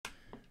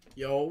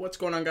Yo, what's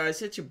going on,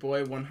 guys? It's your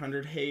boy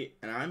 100 Hate,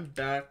 and I'm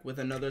back with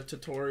another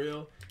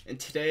tutorial. And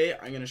today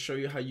I'm going to show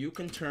you how you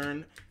can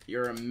turn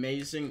your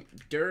amazing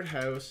dirt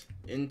house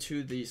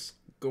into this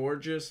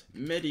gorgeous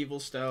medieval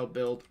style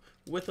build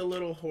with a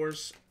little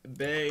horse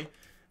bay.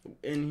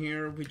 In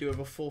here we do have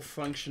a full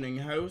functioning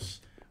house.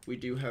 We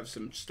do have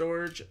some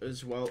storage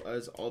as well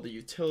as all the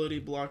utility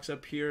blocks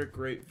up here.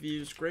 Great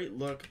views, great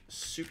look,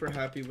 super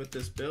happy with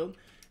this build.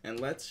 And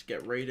let's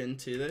get right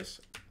into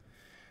this.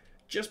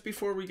 Just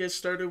before we get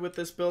started with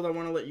this build, I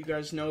want to let you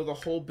guys know the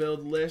whole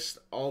build list,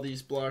 all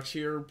these blocks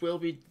here, will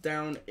be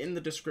down in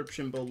the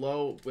description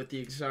below with the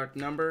exact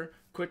number.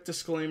 Quick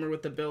disclaimer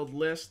with the build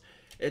list,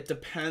 it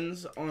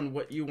depends on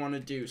what you want to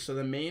do. So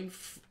the main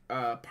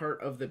part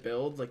of the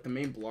build, like the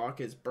main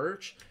block, is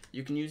birch.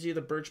 You can use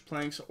either birch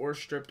planks or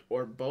stripped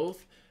or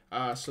both.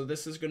 So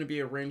this is going to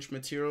be arranged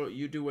material.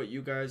 You do what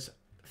you guys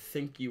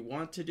think you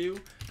want to do,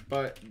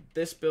 but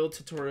this build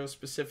tutorial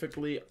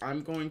specifically,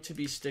 I'm going to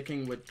be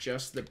sticking with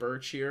just the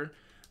birch here.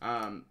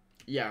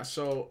 Yeah,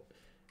 so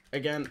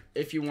again,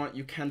 if you want,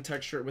 you can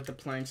texture it with the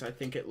planks. I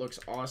think it looks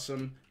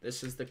awesome.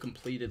 This is the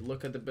completed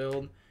look of the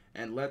build,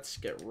 and let's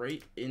get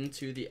right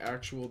into the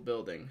actual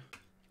building.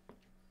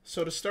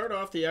 So to start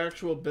off the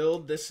actual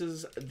build, this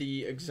is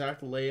the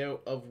exact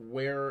layout of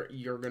where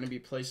you're going to be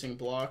placing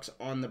blocks.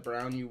 On the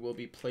brown, you will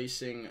be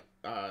placing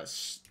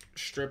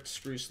stripped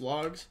spruce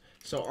logs.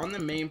 So on the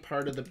main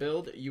part of the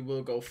build, you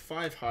will go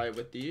 5 high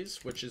with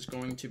these, which is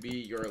going to be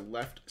your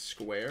left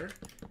square.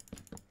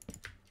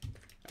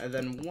 And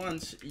then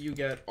once you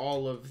get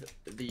all of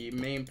the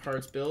main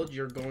parts built,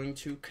 you're going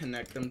to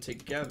connect them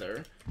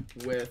together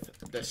with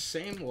the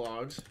same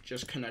logs,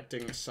 just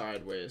connecting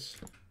sideways.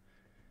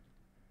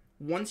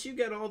 Once you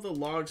get all the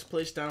logs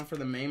placed down for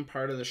the main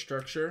part of the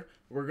structure,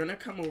 we're going to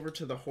come over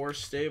to the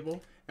horse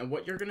stable, and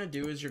what you're going to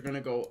do is you're going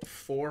to go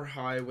 4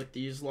 high with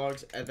these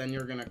logs, and then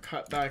you're going to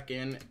cut back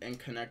in and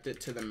connect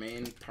it to the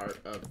main part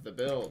of the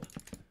build.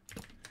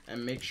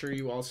 And make sure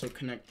you also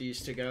connect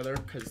these together,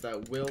 because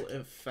that will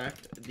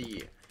affect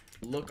the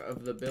look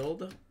of the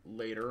build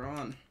later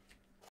on.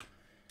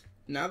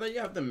 Now that you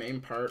have the main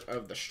part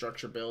of the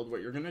structure build,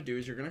 what you're going to do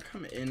is you're going to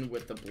come in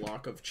with the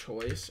block of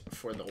choice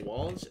for the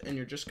walls, and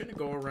you're just going to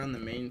go around the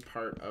main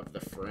part of the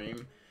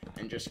frame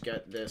and just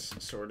get this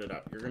sorted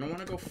up. You're going to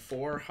want to go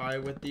 4 high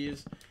with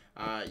these.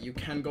 You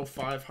can go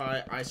 5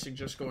 high. I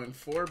suggest going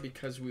 4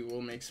 because we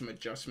will make some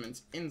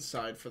adjustments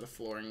inside for the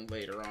flooring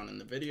later on in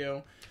the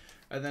video.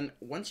 And then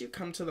once you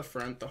come to the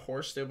front, the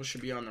horse stable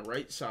should be on the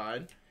right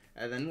side.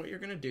 And then what you're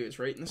going to do is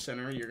right in the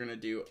center, you're going to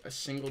do a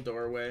single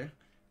doorway.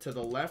 To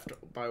the left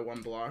by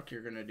 1 block,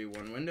 you're going to do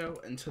 1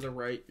 window, and to the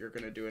right, you're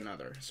going to do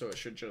another. So it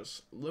should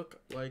just look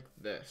like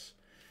this.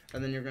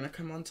 And then you're going to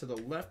come on to the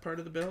left part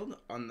of the build.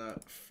 On the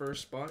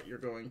first spot, you're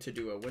going to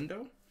do a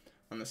window.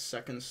 On the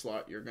second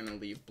slot, you're going to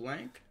leave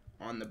blank.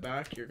 On the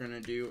back, you're going to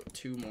do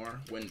 2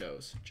 more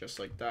windows, just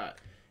like that.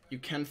 You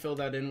can fill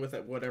that in with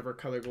whatever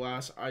color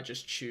glass. I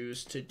just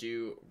choose to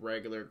do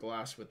regular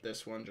glass with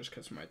this one just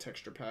because of my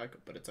texture pack,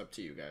 but it's up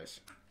to you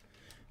guys.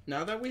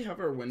 Now that we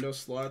have our window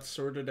slots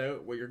sorted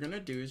out, what you're going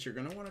to do is you're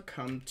going to want to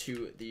come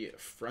to the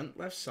front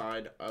left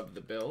side of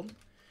the build,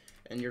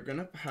 and you're going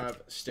to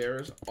have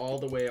stairs all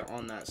the way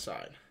on that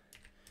side,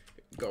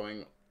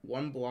 going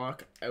 1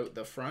 block out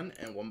the front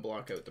and 1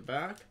 block out the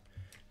back.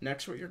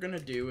 Next, what you're going to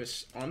do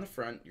is on the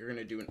front, you're going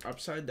to do an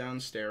upside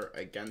down stair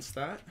against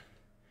that.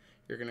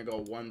 You're going to go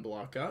 1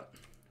 block up,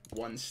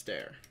 1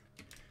 stair.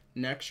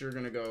 Next, you're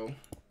going to go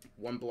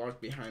 1 block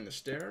behind the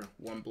stair,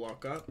 1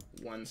 block up,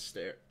 1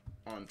 stair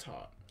on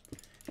top.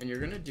 And you're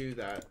going to do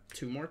that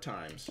 2 more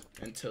times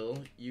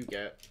until you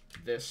get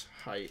this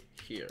height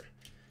here.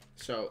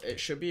 So it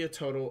should be a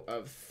total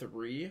of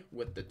 3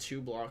 with the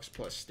 2 blocks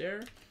plus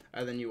stair,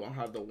 and then you will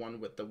have the one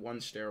with the 1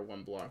 stair,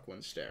 1 block,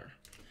 1 stair.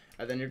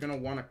 And then you're going to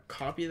want to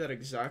copy that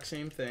exact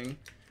same thing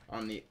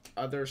on the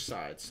other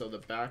side. So the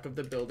back of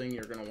the building,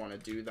 you're going to want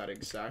to do that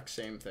exact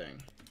same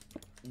thing.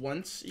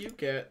 Once you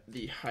get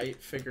the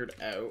height figured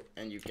out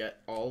and you get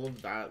all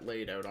of that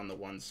laid out on the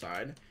one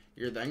side,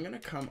 you're then going to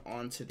come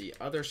onto the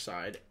other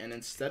side, and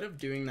instead of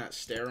doing that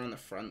stair on the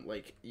front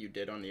like you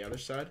did on the other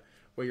side,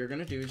 what you're going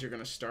to do is you're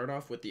going to start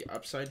off with the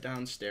upside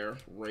down stair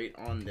right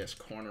on this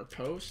corner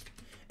post,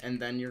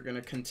 and then you're going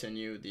to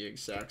continue the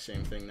exact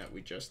same thing that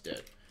we just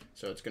did.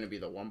 So it's going to be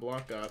the 1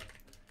 block up,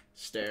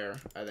 stair,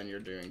 and then you're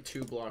doing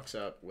 2 blocks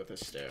up with a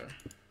stair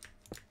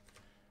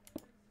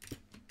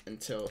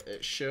until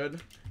it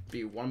should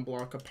be 1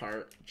 block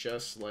apart,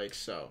 just like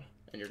so.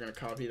 And you're going to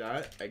copy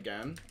that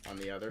again on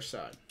the other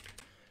side.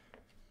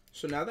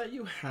 So now that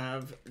you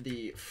have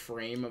the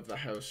frame of the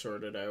house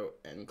sorted out,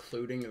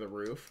 including the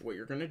roof, what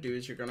you're going to do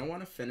is you're going to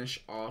want to finish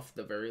off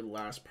the very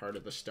last part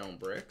of the stone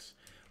bricks.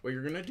 What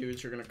you're going to do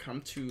is you're going to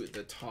come to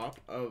the top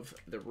of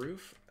the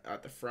roof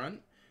at the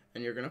front,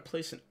 and you're going to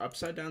place an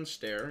upside down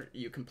stair.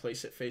 You can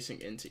place it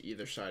facing into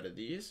either side of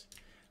these,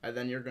 and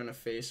then you're going to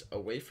face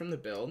away from the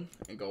build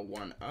and go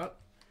 1 up,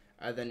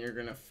 and then you're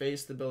going to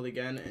face the build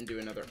again and do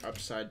another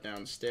upside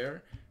down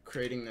stair,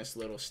 creating this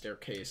little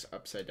staircase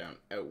upside down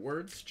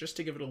outwards just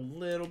to give it a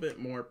little bit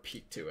more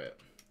peak to it.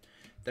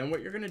 Then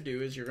what you're going to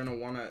do is you're going to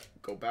want to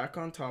go back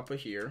on top of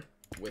here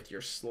with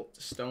your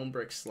stone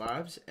brick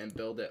slabs and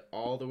build it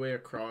all the way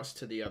across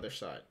to the other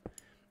side.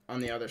 On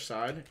the other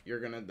side, you're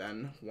going to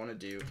then want to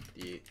do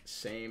the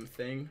same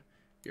thing.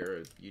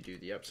 You do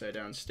the upside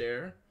down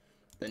stair,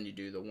 then you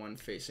do the one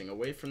facing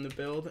away from the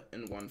build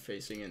and one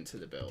facing into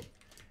the build.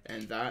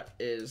 And that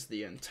is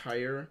the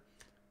entire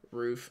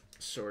roof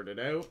sorted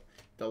out.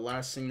 The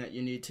last thing that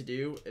you need to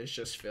do is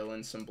just fill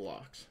in some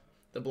blocks.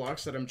 The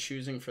blocks that I'm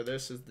choosing for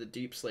this is the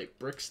Deepslate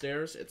Brick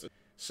stairs.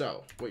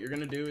 So what you're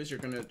going to do is you're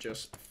going to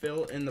just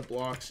fill in the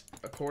blocks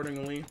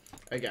accordingly.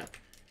 Again,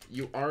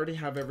 you already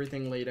have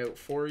everything laid out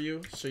for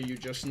you, so you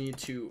just need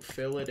to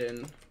fill it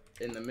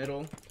in the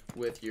middle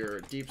with your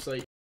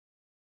Deepslate.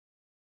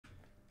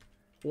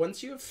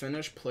 Once you have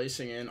finished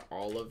placing in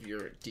all of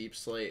your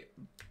Deepslate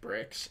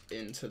bricks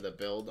into the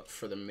build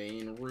for the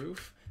main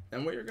roof,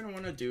 then what you're going to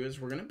want to do is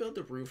we're going to build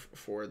the roof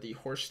for the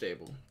horse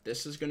stable.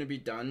 This is going to be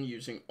done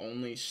using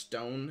only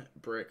stone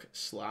brick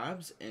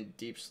slabs and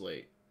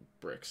Deepslate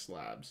brick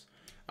slabs.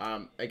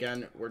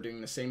 Again, we're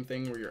doing the same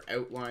thing where you're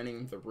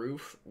outlining the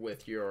roof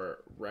with your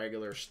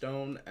regular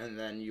stone, and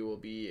then you will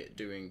be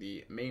doing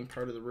the main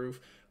part of the roof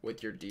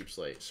with your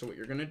Deepslate. So what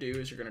you're going to do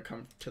is you're going to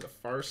come to the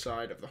far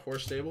side of the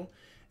horse stable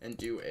and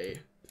do a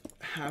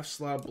half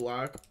slab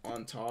block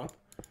on top,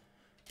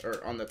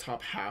 or on the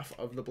top half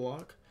of the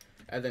block,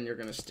 and then you're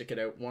going to stick it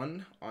out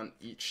one on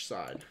each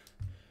side.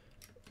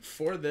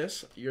 For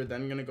this, you're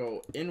then going to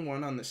go in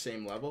one on the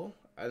same level,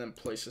 and then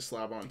place a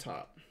slab on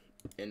top.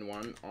 In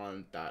one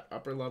on that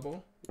upper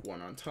level,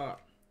 one on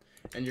top.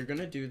 And you're going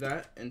to do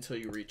that until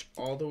you reach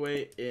all the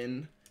way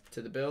in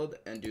to the build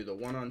and do the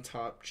one on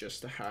top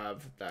just to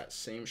have that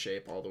same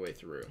shape all the way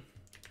through.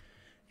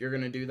 You're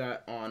going to do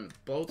that on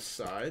both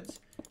sides,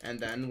 and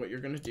then what you're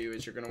going to do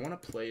is you're going to want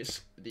to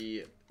place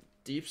the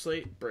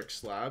Deepslate brick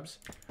slabs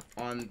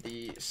on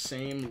the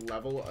same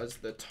level as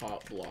the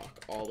top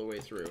block all the way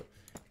through.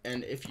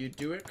 And if you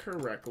do it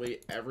correctly,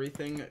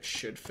 everything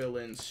should fill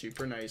in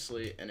super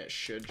nicely, and it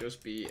should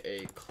just be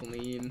a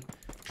clean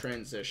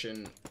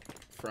transition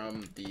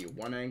from the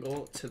one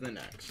angle to the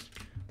next,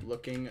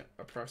 looking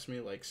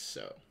approximately like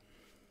so.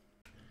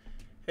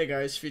 Hey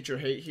guys, Future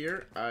Hate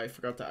here. I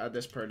forgot to add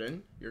this part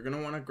in. You're going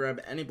to want to grab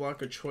any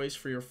block of choice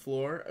for your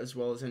floor, as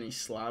well as any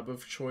slab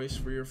of choice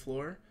for your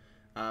floor.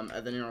 And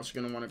then you're also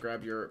going to want to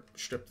grab your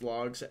stripped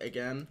logs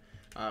again.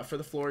 For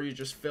the floor, you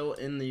just fill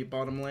in the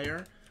bottom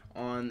layer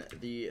on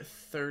the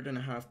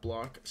 3.5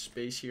 block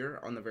space here.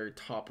 On the very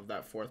top of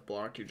that 4th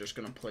block, you're just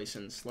going to place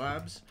in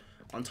slabs.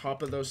 On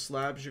top of those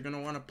slabs, you're going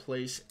to want to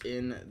place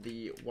in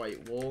the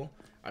white wool.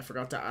 I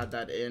forgot to add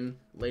that in.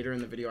 Later in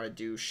the video, I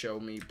do show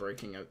me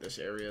breaking out this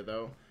area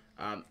though.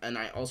 And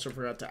I also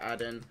forgot to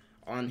add in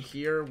on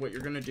here, what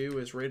you're going to do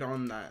is right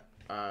on that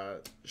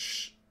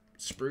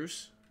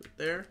spruce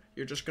there,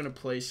 you're just going to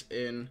place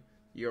in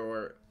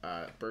your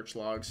birch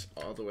logs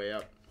all the way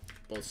up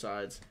both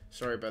sides.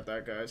 Sorry about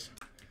that, guys.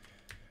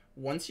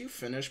 Once you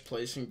finish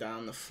placing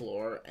down the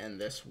floor and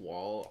this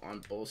wall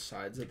on both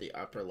sides of the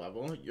upper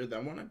level, you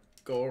then want to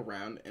go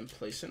around and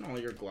place in all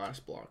your glass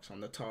blocks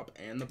on the top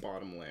and the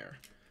bottom layer,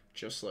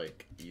 just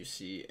like you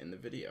see in the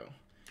video.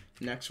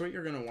 Next, what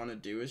you're going to want to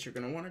do is you're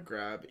going to want to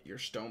grab your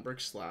stone brick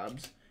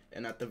slabs,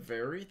 and at the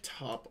very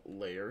top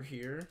layer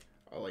here,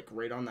 like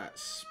right on that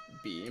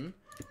beam,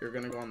 you're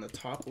going to go on the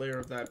top layer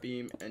of that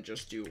beam and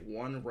just do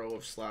one row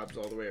of slabs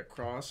all the way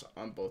across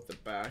on both the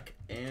back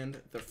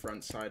and the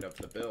front side of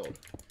the build.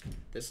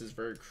 This is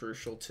very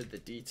crucial to the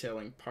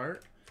detailing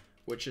part,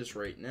 which is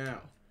right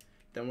now.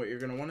 Then what you're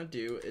going to want to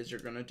do is you're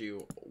going to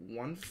do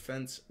one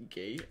fence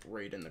gate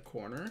right in the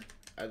corner,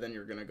 and then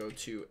you're going to go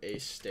to a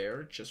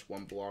stair just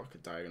one block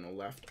diagonal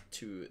left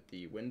to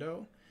the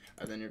window,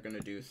 and then you're going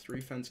to do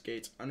 3 fence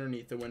gates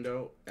underneath the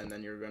window, and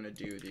then you're going to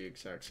do the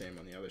exact same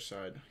on the other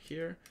side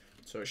here.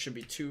 So it should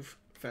be 2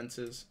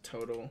 fences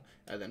total,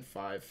 and then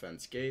 5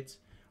 fence gates.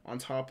 On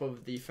top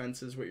of the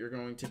fences, what you're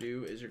going to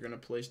do is you're going to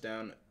place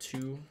down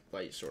 2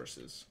 light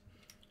sources.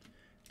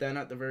 Then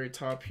at the very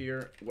top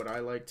here, what I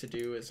like to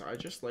do is I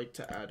just like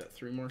to add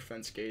 3 more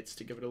fence gates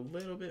to give it a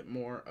little bit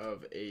more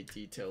of a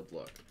detailed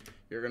look.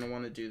 You're going to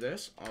want to do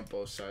this on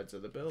both sides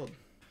of the build.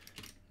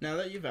 Now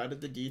that you've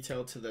added the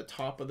detail to the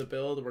top of the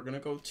build, we're going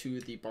to go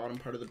to the bottom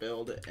part of the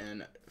build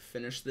and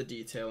finish the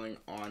detailing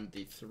on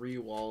the 3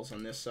 walls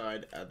on this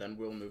side, and then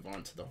we'll move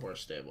on to the horse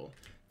stable.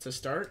 To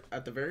start,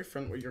 at the very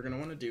front, what you're going to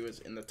want to do is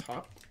in the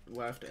top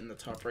left and the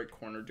top right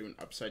corner, do an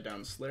upside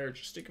down slayer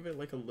just to give it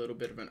like a little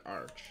bit of an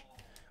arch.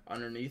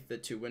 Underneath the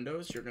 2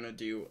 windows, you're going to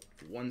do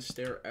 1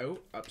 stair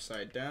out,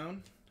 upside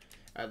down,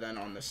 and then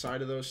on the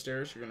side of those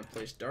stairs, you're going to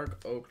place dark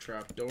oak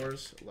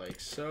trapdoors like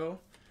so,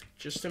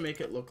 just to make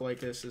it look like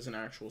this is an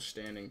actual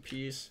standing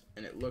piece,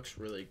 and it looks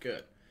really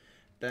good.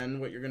 Then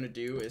what you're going to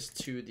do is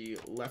to the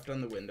left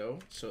on the window,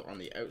 so on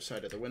the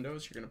outside of the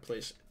windows, you're going to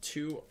place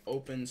 2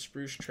 open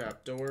spruce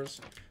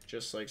trapdoors,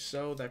 just like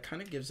so. That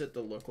kind of gives it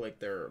the look like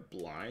they're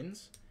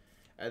blinds.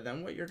 And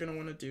then what you're going to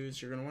want to do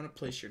is you're going to want to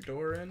place your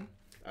door in,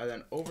 and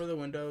then over the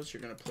windows,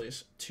 you're going to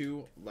place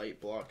 2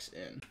 light blocks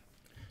in.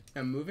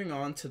 And moving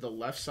on to the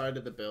left side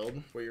of the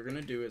build, what you're going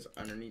to do is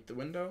underneath the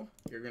window,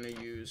 you're going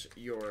to use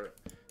your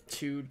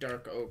 2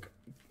 dark oak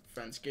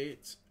fence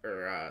gates,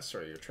 or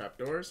your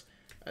trapdoors,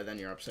 and then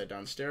your upside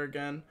down stair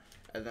again.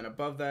 And then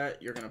above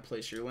that, you're going to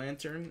place your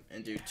lantern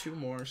and do 2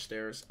 more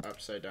stairs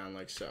upside down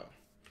like so.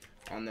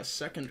 On the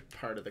second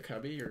part of the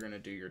cubby, you're going to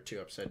do your 2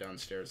 upside down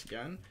stairs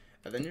again,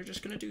 and then you're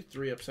just going to do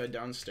 3 upside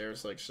down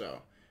stairs like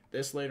so.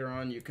 This later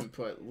on you can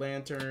put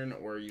lantern,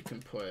 or you can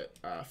put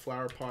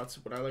flower pots.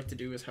 What I like to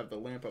do is have the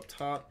lamp up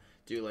top,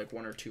 do like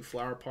 1 or 2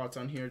 flower pots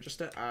on here just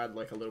to add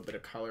like a little bit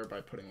of color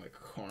by putting like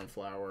a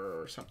cornflower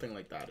or something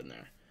like that in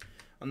there.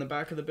 On the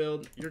back of the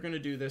build, you're going to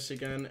do this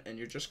again, and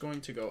you're just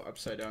going to go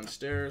upside down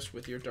stairs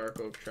with your dark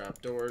oak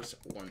trapdoors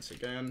once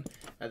again,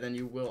 and then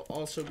you will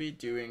also be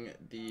doing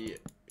the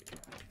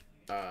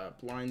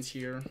blinds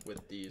here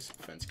with these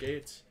fence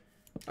gates,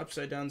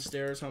 upside down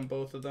stairs on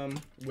both of them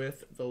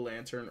with the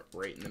lantern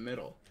right in the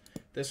middle.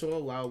 This will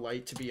allow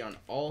light to be on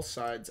all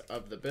sides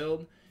of the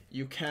build.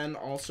 You can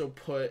also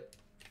put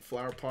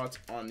flower pots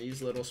on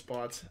these little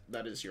spots,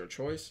 that is your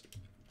choice.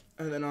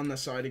 And then on the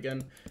side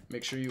again,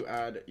 make sure you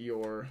add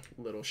your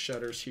little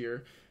shutters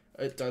here.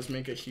 It does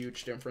make a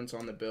huge difference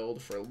on the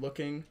build for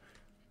looking.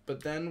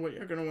 But then what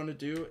you're going to want to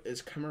do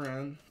is come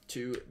around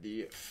to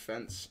the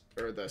fence,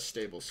 or the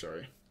stable,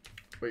 sorry.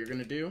 What you're going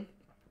to do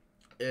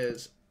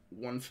is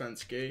 1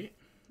 fence gate,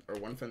 or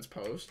 1 fence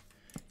post,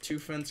 2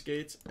 fence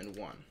gates, and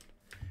 1.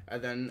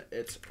 And then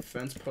it's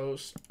fence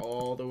posts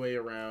all the way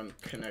around,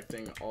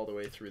 connecting all the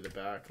way through the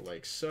back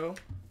like so.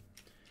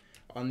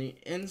 On the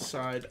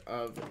inside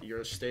of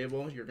your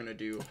stable, you're going to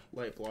do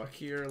light block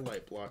here,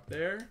 light block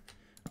there,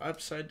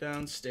 upside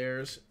down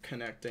stairs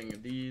connecting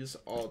these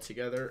all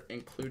together,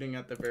 including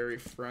at the very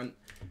front.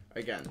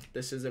 Again,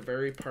 this is a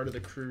very part of the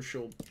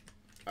crucial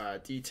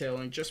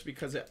detailing, just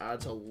because it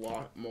adds a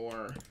lot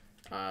more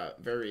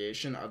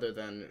variation other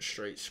than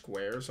straight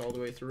squares all the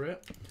way through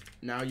it.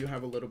 Now you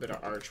have a little bit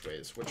of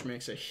archways, which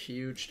makes a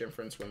huge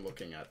difference when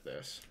looking at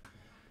this.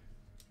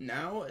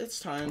 Now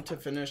it's time to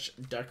finish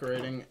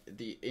decorating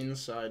the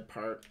inside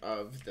part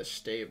of the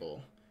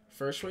stable.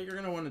 First, what you're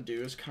going to want to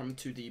do is come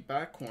to the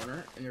back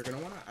corner, and you're going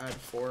to want to add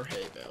 4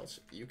 hay bales.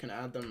 You can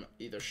add them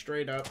either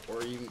straight up,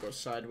 or you can go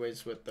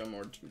sideways with them,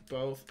 or do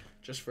both,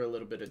 just for a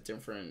little bit of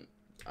different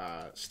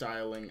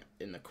styling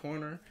in the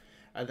corner.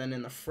 And then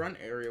in the front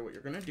area, what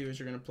you're going to do is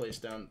you're going to place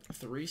down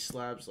 3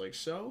 slabs like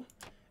so,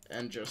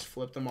 and just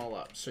flip them all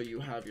up. So you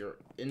have your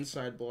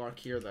inside block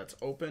here that's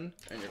open,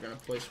 and you're going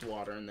to place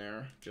water in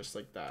there just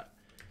like that.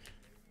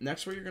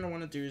 Next, what you're going to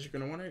want to do is you're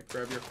going to want to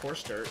grab your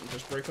coarse dirt and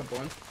just break a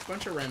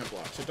bunch of random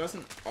blocks. It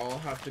doesn't all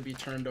have to be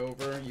turned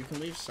over. You can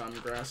leave some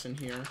grass in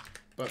here,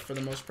 but for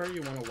the most part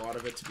you want a lot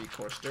of it to be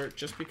coarse dirt,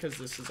 just because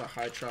this is a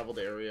high traveled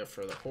area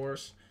for the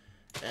horse,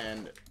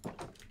 and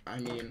I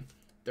mean,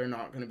 there's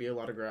not going to be a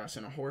lot of grass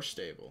in a horse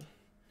stable.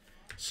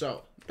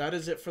 So that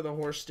is it for the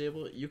horse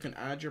stable. You can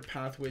add your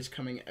pathways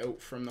coming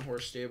out from the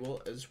horse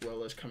stable as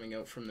well as coming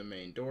out from the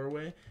main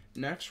doorway.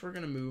 Next, we're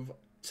going to move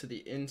to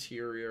the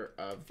interior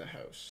of the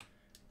house.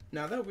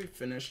 Now that we've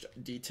finished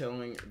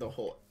detailing the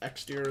whole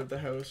exterior of the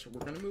house,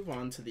 we're going to move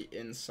on to the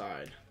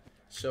inside.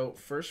 So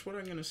first, what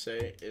I'm going to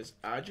say is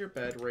add your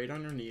bed right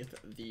underneath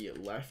the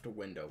left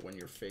window when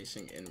you're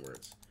facing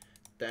inwards.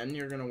 Then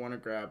you're going to want to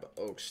grab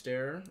oak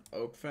stair,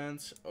 oak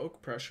fence,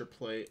 oak pressure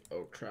plate,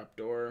 oak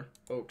trapdoor,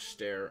 oak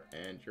stair,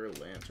 and your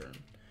lantern.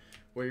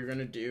 What you're going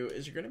to do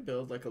is you're going to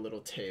build like a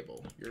little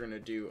table. You're going to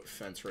do a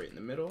fence right in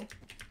the middle.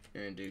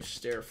 You're going to do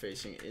stair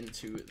facing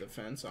into the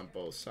fence on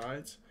both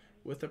sides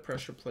with a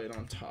pressure plate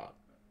on top.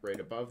 Right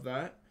above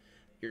that,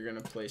 you're going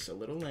to place a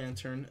little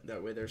lantern.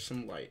 That way there's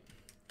some light.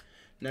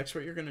 Next,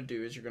 what you're going to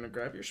do is you're going to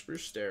grab your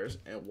spruce stairs,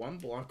 and 1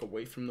 block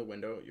away from the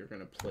window, you're going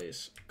to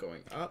place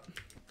going up.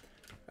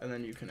 And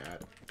then you can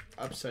add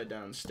upside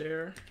down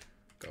stair,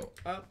 go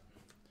up,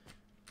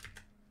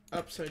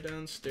 upside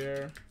down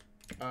stair,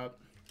 up,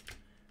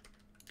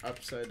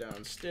 upside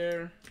down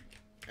stair,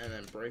 and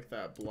then break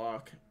that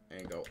block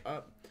and go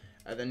up.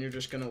 And then you're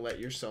just going to let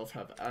yourself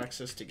have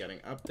access to getting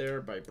up there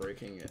by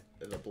breaking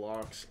the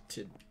blocks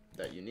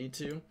that you need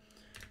to.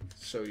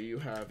 So you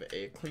have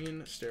a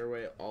clean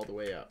stairway all the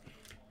way up.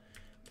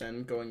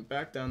 Then going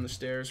back down the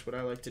stairs, what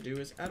I like to do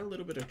is add a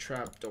little bit of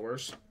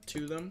trapdoors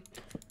to them.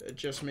 It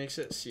just makes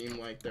it seem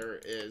like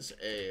there is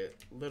a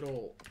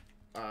little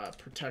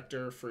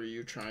protector for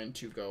you trying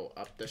to go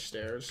up the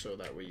stairs, so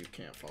that way you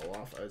can't fall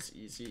off as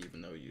easy,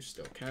 even though you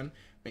still can.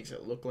 Makes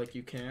it look like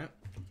you can't.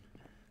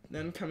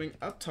 Then coming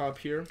up top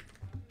here,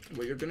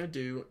 what you're going to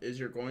do is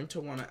you're going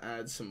to want to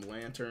add some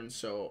lanterns.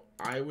 So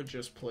I would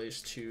just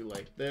place 2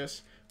 like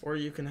this, or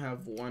you can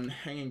have 1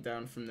 hanging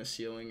down from the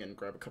ceiling and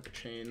grab a couple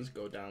chains,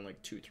 go down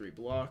like 2-3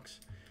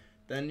 blocks.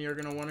 Then you're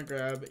going to want to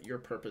grab your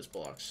purpose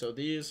blocks. So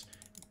these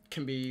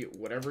can be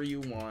whatever you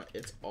want.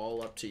 It's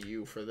all up to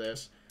you for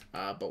this.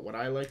 But what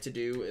I like to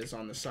do is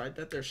on the side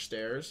that there's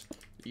stairs,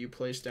 you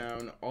place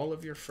down all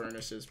of your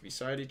furnaces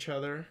beside each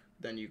other.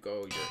 Then you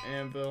go your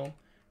anvil,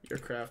 your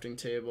crafting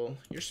table,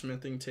 your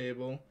smithing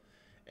table,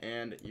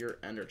 and your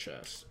ender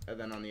chest. And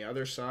then on the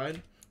other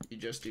side, you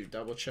just do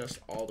double chest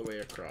all the way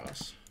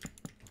across.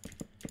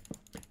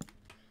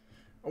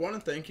 I want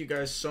to thank you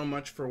guys so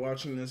much for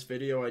watching this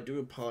video. I do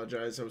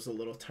apologize, I was a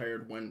little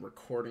tired when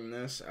recording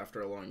this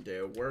after a long day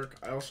of work.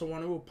 I also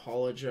want to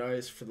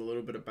apologize for the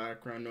little bit of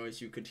background noise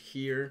you could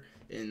hear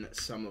in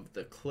some of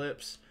the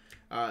clips.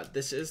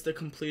 This is the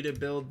completed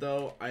build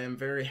though. I am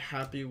very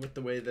happy with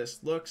the way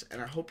this looks,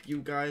 and I hope you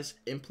guys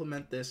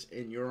implement this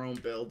in your own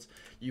builds.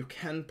 You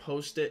can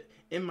post it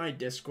in my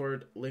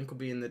Discord, link will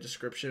be in the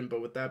description.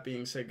 But with that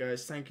being said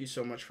guys, thank you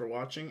so much for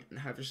watching and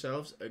have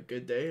yourselves a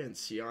good day, and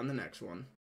see you on the next one.